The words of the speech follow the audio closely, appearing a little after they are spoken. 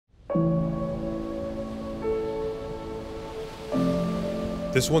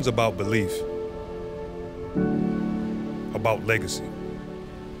This one's about belief, about legacy.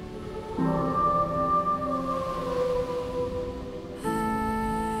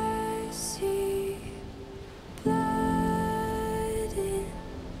 I see blood in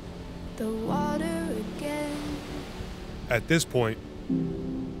the water again. At this point,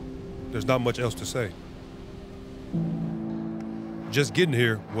 there's not much else to say. Just getting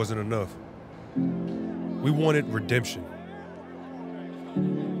here wasn't enough. We wanted redemption.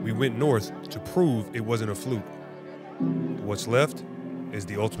 We went north to prove it wasn't a fluke. What's left is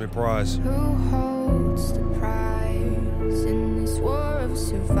the ultimate prize. Who holds the prize in this war of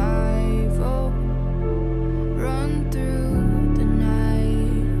survival? Run through the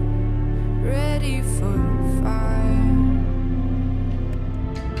night, ready for fire.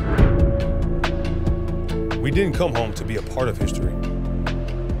 We didn't come home to be a part of history.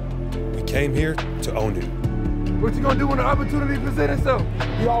 We came here to own it. What you gonna do when the opportunity presents itself?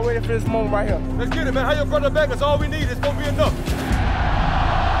 We all waiting for this moment right here. Let's get it, man. How your brother back? That's all we need. It's gonna be enough.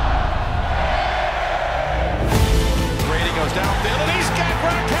 Brady goes downfield, and he's got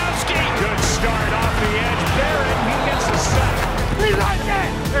Gronkowski. Good start off the edge. Barrett, he gets a sack. He's like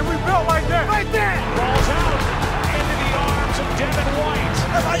that, and we built like that. Right there. Balls out into the arms of Devin White.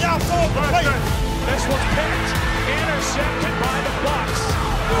 That's how y'all sold the play. This one's picked, intercepted by the Bucs.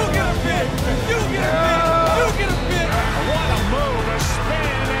 You get a bit. You get a bit. You get a bit. What a move, a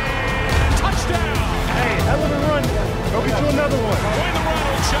spin, and touchdown. Hey, that was a run. Go get you another one. Going the run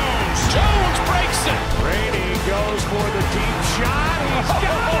on Jones. Jones breaks it. Brady goes for the deep shot. He's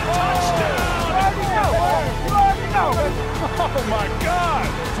got a touchdown. You already know. Oh, my God.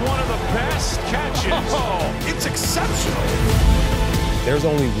 It's one of the best catches. Oh, it's exceptional. There's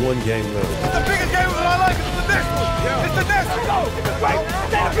only one game left. The biggest game of my life is the next one. Yeah. It's the next one. Go. Right.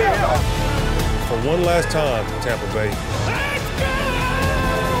 Stand up here. For one last time, Tampa Bay.